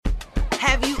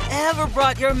Have you ever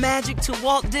brought your magic to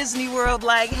Walt Disney World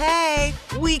like, hey,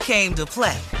 we came to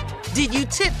play? Did you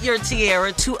tip your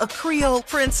tiara to a Creole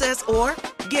princess or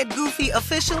get goofy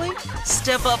officially?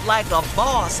 Step up like a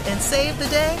boss and save the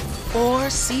day? Or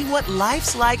see what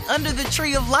life's like under the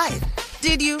tree of life?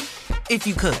 Did you? If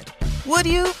you could. Would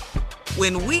you?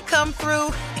 When we come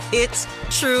through, it's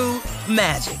true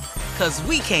magic. 'Cause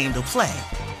we came to play.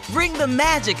 Bring the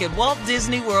magic at Walt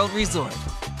Disney World Resort.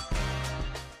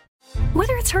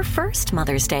 Whether it's her first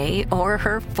Mother's Day or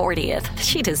her 40th,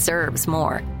 she deserves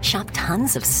more. Shop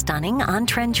tons of stunning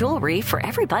on-trend jewelry for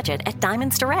every budget at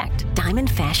Diamonds Direct. Diamond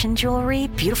fashion jewelry,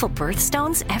 beautiful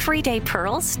birthstones, everyday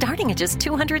pearls starting at just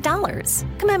 $200.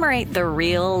 Commemorate the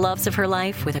real loves of her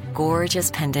life with a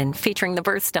gorgeous pendant featuring the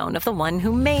birthstone of the one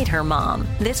who made her mom.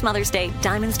 This Mother's Day,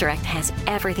 Diamonds Direct has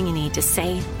everything you need to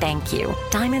say thank you.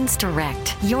 Diamonds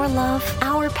Direct. Your love,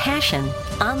 our passion.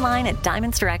 Online at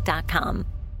diamondsdirect.com.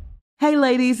 Hey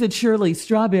ladies, it's Shirley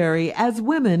Strawberry. As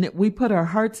women, we put our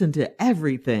hearts into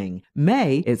everything.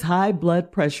 May is High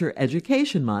Blood Pressure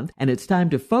Education Month, and it's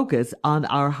time to focus on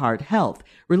our heart health.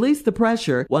 Release the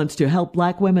Pressure wants to help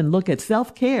Black women look at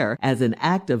self-care as an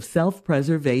act of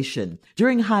self-preservation.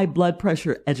 During High Blood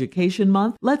Pressure Education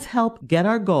Month, let's help get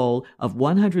our goal of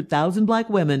 100,000 Black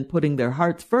women putting their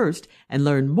hearts first and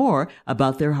learn more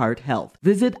about their heart health.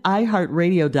 Visit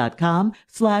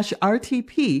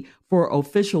iHeartRadio.com/RTP for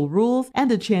official rules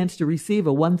and a chance to receive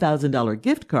a $1,000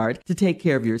 gift card to take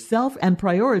care of yourself and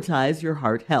prioritize your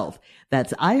heart health.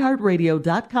 That's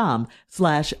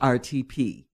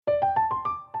iHeartRadio.com/RTP.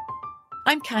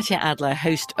 I'm Katya Adler,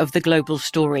 host of The Global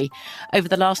Story. Over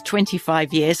the last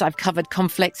 25 years, I've covered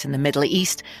conflicts in the Middle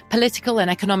East, political and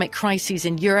economic crises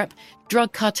in Europe,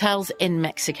 drug cartels in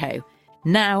Mexico.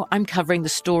 Now I'm covering the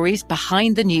stories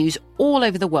behind the news all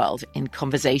over the world in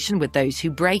conversation with those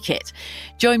who break it.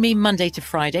 Join me Monday to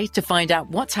Friday to find out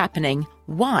what's happening,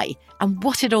 why, and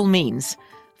what it all means.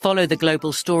 Follow The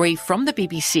Global Story from the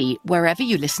BBC wherever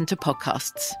you listen to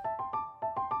podcasts.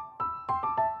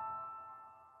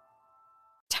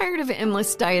 Tired of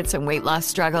endless diets and weight loss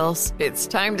struggles? It's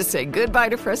time to say goodbye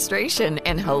to frustration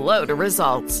and hello to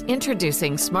results.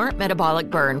 Introducing Smart Metabolic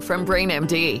Burn from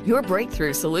BrainMD, your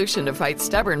breakthrough solution to fight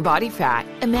stubborn body fat.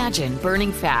 Imagine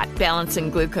burning fat, balancing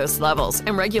glucose levels,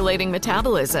 and regulating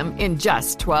metabolism in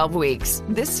just 12 weeks.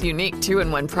 This unique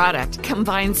 2-in-1 product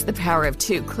combines the power of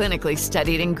 2 clinically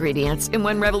studied ingredients in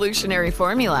one revolutionary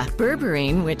formula.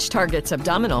 Berberine, which targets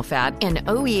abdominal fat, and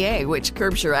OEA, which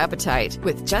curbs your appetite.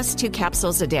 With just 2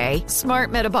 capsules a day,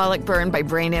 Smart Metabolic Burn by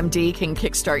BrainMD can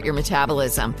kickstart your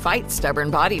metabolism, fight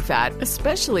stubborn body fat,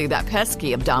 especially that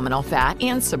pesky abdominal fat,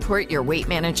 and support your weight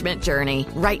management journey.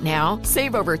 Right now,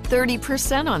 save over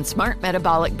 30% on Smart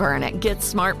Metabolic Burn at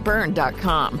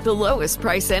GetSmartBurn.com. The lowest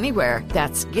price anywhere.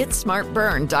 That's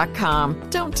GetSmartBurn.com.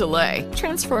 Don't delay.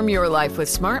 Transform your life with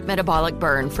Smart Metabolic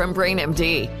Burn from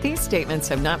BrainMD. These statements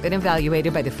have not been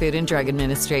evaluated by the Food and Drug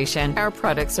Administration. Our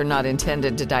products are not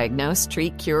intended to diagnose,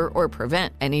 treat, cure, or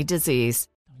prevent any disease.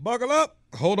 Buckle up.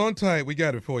 Hold on tight. We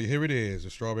got it for you. Here it is, the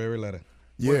strawberry letter.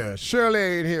 Yeah, Shirley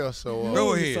ain't here, so...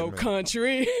 Go ahead, So man.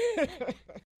 country.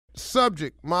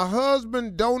 Subject, my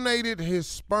husband donated his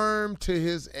sperm to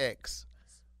his ex.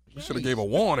 We should have gave a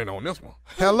warning on this one.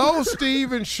 Hello,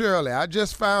 Steve and Shirley. I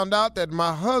just found out that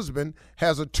my husband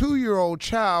has a 2-year-old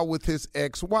child with his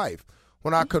ex-wife.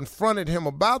 When I confronted him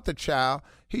about the child,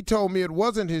 he told me it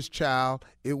wasn't his child,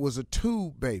 it was a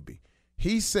tube baby.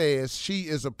 He says she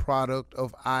is a product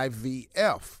of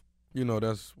IVF. You know,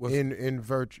 that's what's... In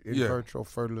vitro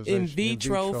fertilization. In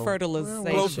vitro fertilization.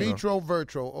 Well, vitro,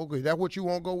 virtual. Okay, that's what you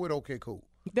want to go with? Okay, cool.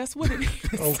 That's what it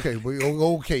is. Okay,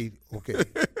 okay.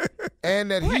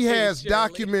 And that he has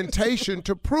documentation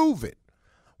to prove it.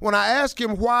 When I asked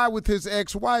him why with his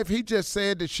ex-wife, he just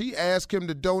said that she asked him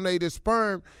to donate his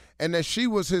sperm and that she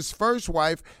was his first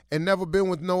wife and never been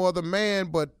with no other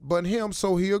man but him,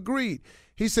 so he agreed.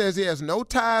 He says he has no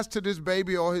ties to this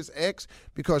baby or his ex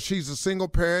because she's a single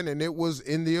parent and it was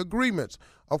in the agreements.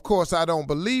 Of course, I don't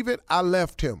believe it. I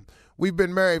left him. We've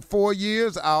been married 4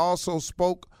 years. I also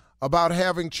spoke about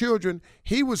having children.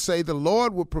 He would say the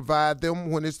Lord will provide them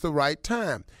when it's the right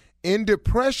time. In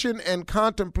depression and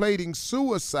contemplating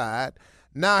suicide,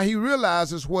 now he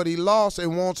realizes what he lost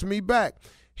and wants me back.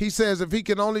 He says if he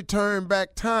can only turn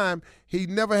back time, he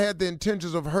never had the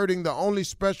intentions of hurting the only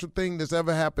special thing that's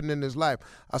ever happened in his life.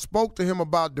 I spoke to him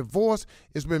about divorce.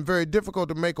 It's been very difficult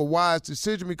to make a wise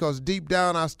decision because deep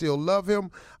down I still love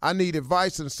him. I need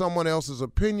advice and someone else's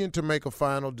opinion to make a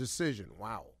final decision.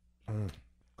 Wow.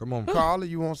 Come on. Carla,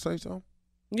 you want to say something?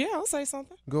 Yeah, I'll say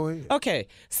something. Go ahead. Okay,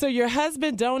 so your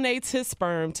husband donates his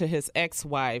sperm to his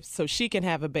ex-wife so she can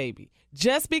have a baby.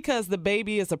 Just because the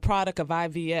baby is a product of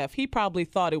IVF, he probably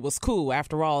thought it was cool.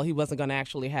 After all, he wasn't going to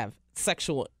actually have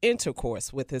sexual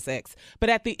intercourse with his ex. But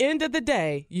at the end of the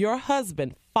day, your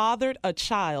husband fathered a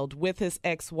child with his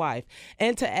ex-wife.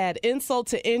 And to add insult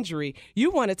to injury,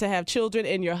 you wanted to have children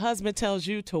and your husband tells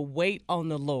you to wait on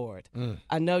the Lord.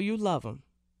 I know you love him,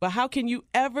 but how can you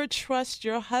ever trust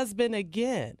your husband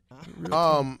again?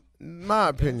 My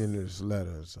opinion is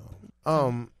letters.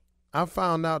 I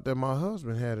found out that my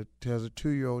husband has a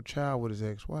 2-year-old child with his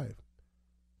ex-wife.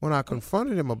 When I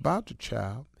confronted him about the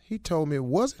child, he told me it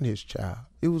wasn't his child.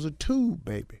 It was a tube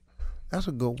baby. That's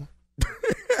a good one.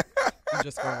 I'm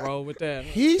just going to roll with that.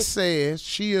 He says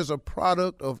she is a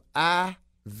product of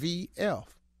IVF,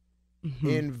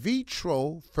 in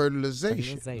vitro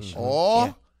fertilization.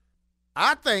 Or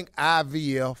I think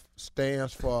IVF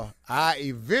stands for I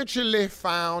eventually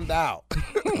found out.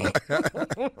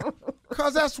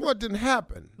 Because that's what didn't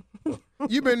happen.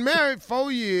 You've been married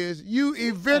 4 years. You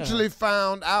eventually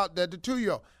found out that the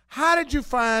 2-year-old. How did you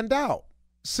find out?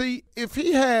 See, if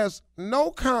he has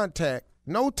no contact,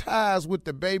 no ties with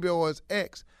the baby or his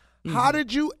ex, how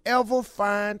did you ever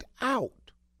find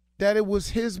out that it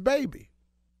was his baby?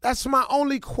 That's my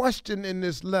only question in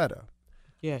this letter.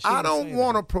 Yeah, I don't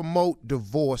want to promote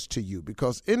divorce to you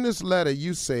because in this letter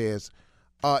you says,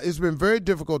 it's been very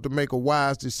difficult to make a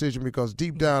wise decision because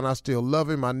deep down I still love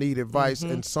him. I need advice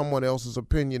and someone else's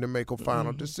opinion to make a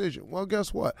final decision. Well,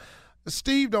 guess what?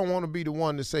 Steve don't want to be the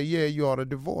one to say, yeah, you ought to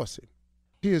divorce him.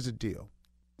 Here's the deal.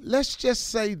 Let's just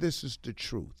say this is the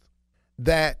truth,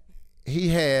 that he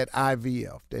had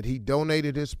IVF, that he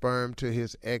donated his sperm to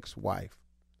his ex-wife,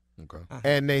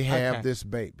 and they have this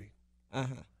baby.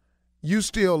 You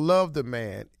still love the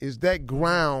man. Is that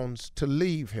grounds to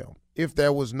leave him? If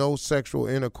there was no sexual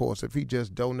intercourse, if he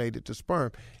just donated the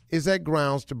sperm, is that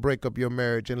grounds to break up your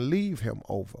marriage and leave him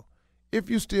over? If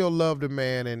you still love the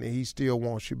man and he still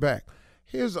wants you back,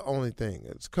 here's the only thing.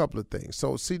 It's a couple of things.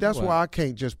 So, see, that's why I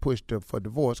can't just push for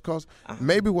divorce, because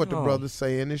maybe what the brother's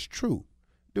saying is true.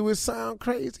 Do it sound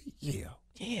crazy? Yeah.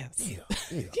 Yes.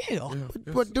 Yeah.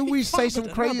 But do we say some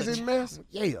crazy mess?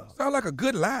 Yeah. Sound like a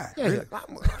good lie. Yeah.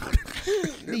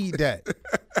 Need that.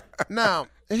 Now,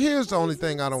 here's the only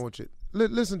thing I don't want you.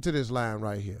 Listen to this line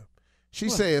right here. She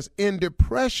says, in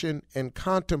depression and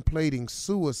contemplating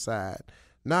suicide,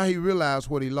 now he realized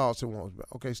what he lost and wants back.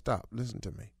 Okay, stop. Listen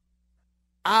to me.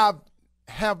 I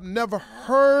have never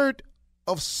heard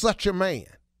of such a man.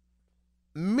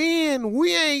 Men,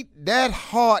 we ain't that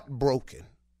heartbroken.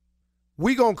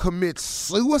 We gonna commit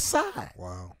suicide.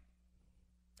 Wow.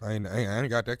 I ain't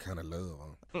got that kind of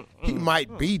love. He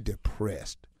might be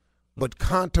depressed, but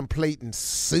contemplating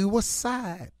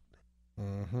suicide.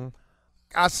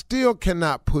 I still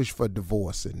cannot push for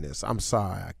divorce in this. I'm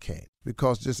sorry, I can't.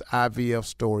 Because this IVF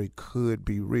story could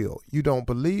be real. You don't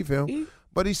believe him,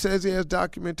 but he says he has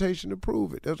documentation to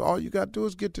prove it. That's all you got to do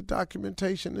is get the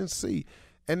documentation and see.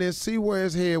 And then see where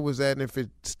his head was at. And if it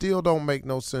still don't make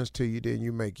no sense to you, then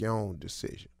you make your own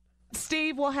decision.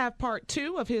 Steve will have part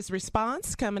 2 of his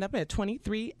response coming up at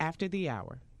 23 after the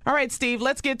hour. All right, Steve,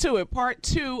 let's get to it. Part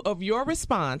 2 of your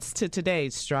response to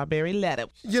today's Strawberry Letter.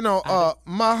 You know,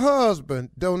 my husband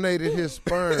donated his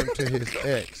sperm to his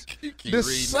ex. The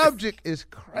subject is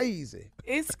crazy.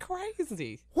 It's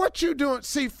crazy. What you doing?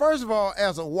 See, first of all,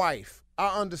 as a wife,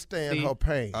 I understand her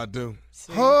pain. I do.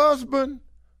 Husband,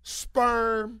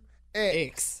 sperm,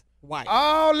 ex-wife.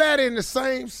 All that in the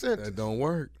same sentence. That don't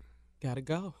work. Gotta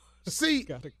go. See,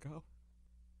 Gotta go.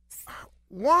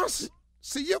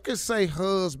 See, you can say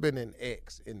husband and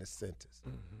ex in the sentence.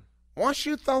 Once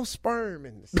you throw sperm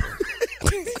in the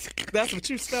sentence. That's what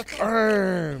you stuck on.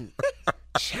 Sperm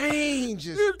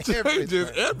changes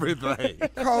everything.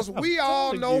 Because we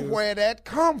all know where that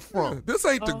come from. This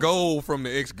ain't the goal from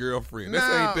the ex-girlfriend. This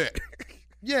ain't that.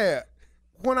 Yeah.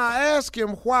 When I asked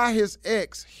him why his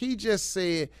ex, he just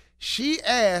said she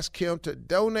asked him to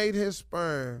donate his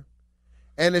sperm,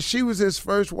 and that she was his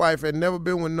first wife and never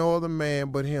been with no other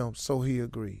man but him, so he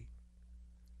agreed.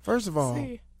 First of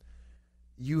all,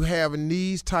 you having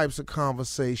these types of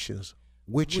conversations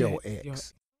with your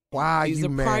ex. Why are you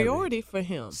married? He's a priority for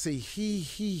him. See,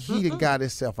 he done got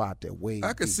himself out there way.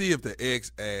 I could see if the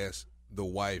ex asked the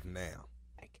wife now.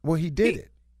 Well, he did it.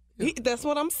 That's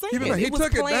what I'm saying. He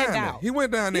took it down out. He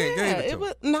went down there and gave it to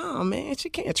her. No, man, she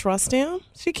can't trust him.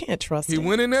 She can't trust him. He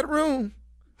went in that room.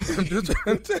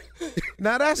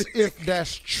 Now, if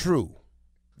that's true.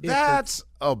 That's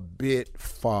a bit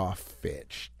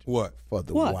far-fetched. What? For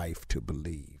the wife to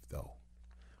believe, though.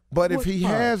 But if he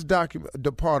has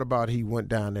the part about he went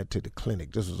down there to the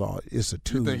clinic, this was all. It's a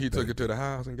tube. You think he took it to the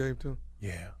house and gave it to him?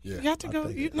 Yeah. You got to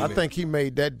go. I think he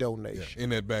made that donation in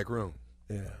that back room.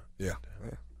 Yeah. Yeah.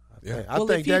 I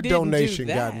think that donation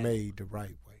got made the right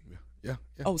way. Yeah.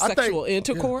 Oh, sexual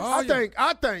intercourse? I think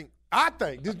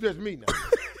this is just me now.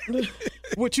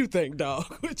 What you think, dog?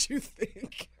 What you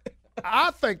think?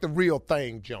 I think the real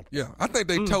thing jumped. Yeah, I think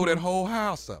they tore that whole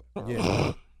house up.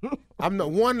 Yeah. I'm the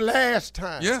one last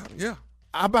time. Yeah.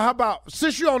 How about,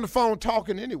 since you're on the phone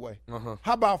talking anyway,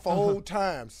 how about for old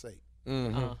time's sake?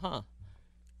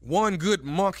 One good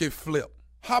monkey flip.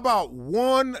 How about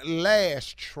one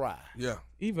last try? Yeah.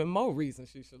 Even more reason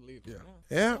she should leave.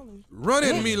 Yeah. Run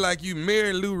at me like you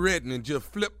Mary Lou Retton and just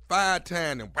flip 5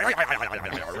 times and right.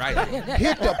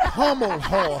 Hit the pommel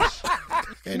horse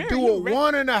and do a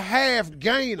 1.5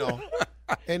 gainer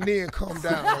and then come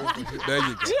down over here. There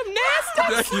you go.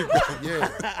 Gymnastics. There you go.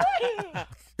 Yeah.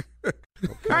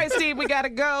 All right, Steve, we got to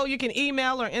go. You can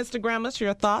email or Instagram us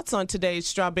your thoughts on today's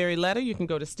Strawberry Letter. You can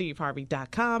go to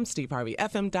steveharvey.com,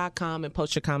 steveharveyfm.com, and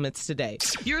post your comments today.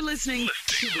 You're listening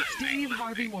to the Steve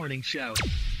Harvey Morning Show.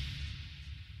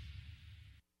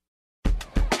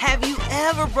 Have you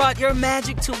ever brought your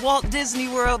magic to Walt Disney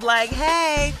World like,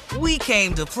 hey, we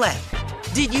came to play?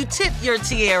 Did you tip your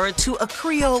tiara to a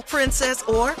Creole princess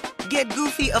or get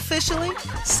goofy officially?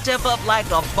 Step up like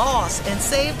a boss and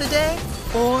save the day?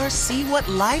 Or see what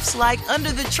life's like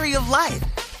under the tree of life?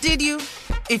 Did you?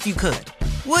 If you could.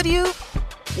 Would you?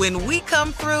 When we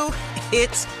come through,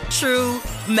 it's true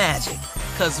magic.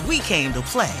 'Cause we came to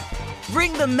play.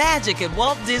 Bring the magic at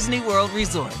Walt Disney World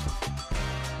Resort.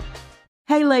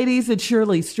 Hey ladies, it's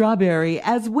Shirley Strawberry.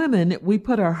 As women, we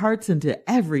put our hearts into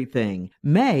everything.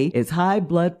 May is High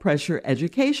Blood Pressure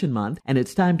Education Month, and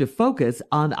it's time to focus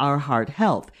on our heart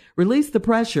health. Release the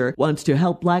Pressure wants to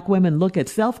help Black women look at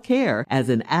self-care as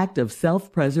an act of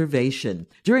self-preservation.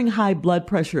 During High Blood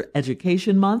Pressure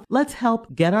Education Month, let's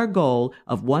help get our goal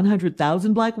of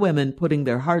 100,000 Black women putting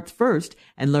their hearts first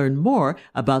and learn more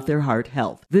about their heart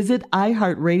health. Visit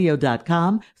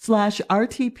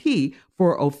iHeartRadio.com/RTP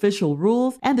for official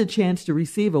rules and a chance to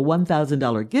receive a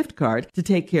 $1,000 gift card to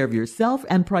take care of yourself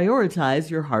and prioritize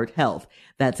your heart health.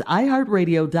 That's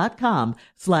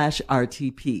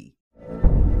iHeartRadio.com/RTP.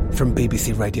 From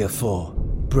BBC Radio 4,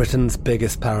 Britain's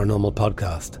biggest paranormal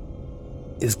podcast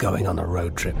is going on a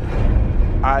road trip.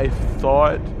 I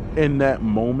thought in that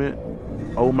moment,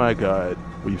 oh my God,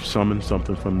 we've summoned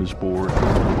something from this board.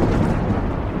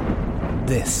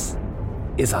 This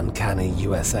is Uncanny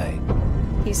USA.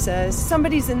 He says,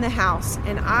 somebody's in the house,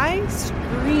 and I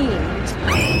screamed.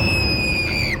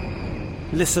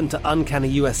 Listen to Uncanny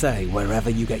USA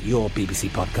wherever you get your BBC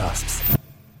podcasts,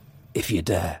 if you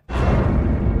dare.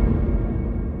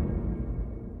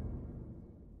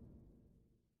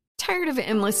 Tired of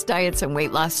endless diets and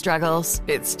weight loss struggles?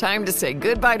 It's time to say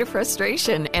goodbye to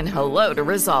frustration and hello to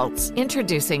results.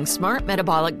 Introducing Smart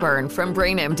Metabolic Burn from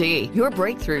BrainMD, your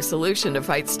breakthrough solution to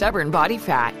fight stubborn body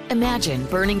fat. Imagine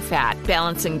burning fat,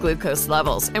 balancing glucose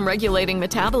levels, and regulating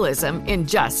metabolism in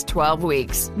just 12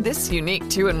 weeks. This unique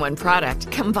 2-in-1 product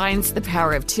combines the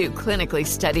power of 2 clinically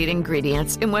studied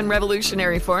ingredients in one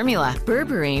revolutionary formula.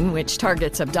 Berberine, which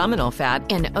targets abdominal fat,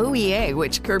 and OEA,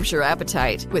 which curbs your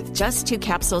appetite. With just 2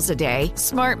 capsules a day,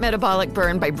 Smart Metabolic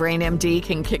Burn by BrainMD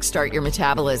can kickstart your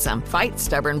metabolism, fight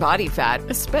stubborn body fat,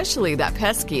 especially that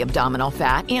pesky abdominal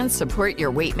fat, and support your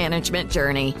weight management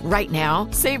journey. Right now,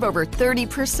 save over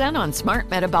 30% on Smart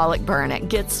Metabolic Burn at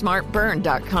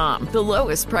GetSmartBurn.com. The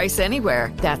lowest price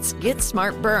anywhere. That's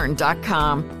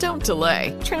GetSmartBurn.com. Don't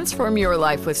delay. Transform your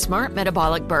life with Smart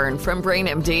Metabolic Burn from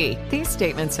BrainMD. These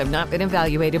statements have not been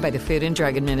evaluated by the Food and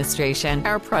Drug Administration.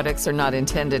 Our products are not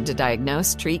intended to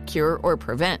diagnose, treat, cure, or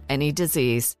prevent any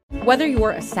disease. Whether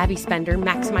you're a savvy spender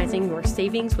maximizing your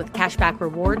savings with cashback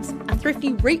rewards, a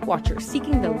thrifty rate watcher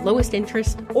seeking the lowest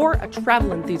interest, or a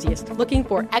travel enthusiast looking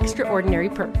for extraordinary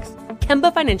perks,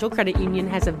 Kemba Financial Credit Union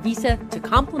has a visa to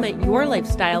complement your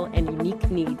lifestyle and unique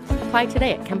needs. Apply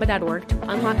today at Kemba.org to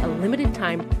unlock a limited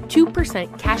time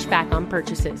 2% cash back on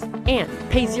purchases and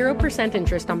pay 0%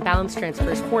 interest on balance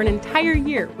transfers for an entire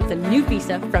year with a new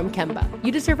visa from Kemba.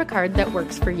 You deserve a card that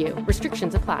works for you.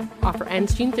 Restrictions apply. Offer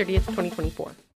ends June 30th, 2024.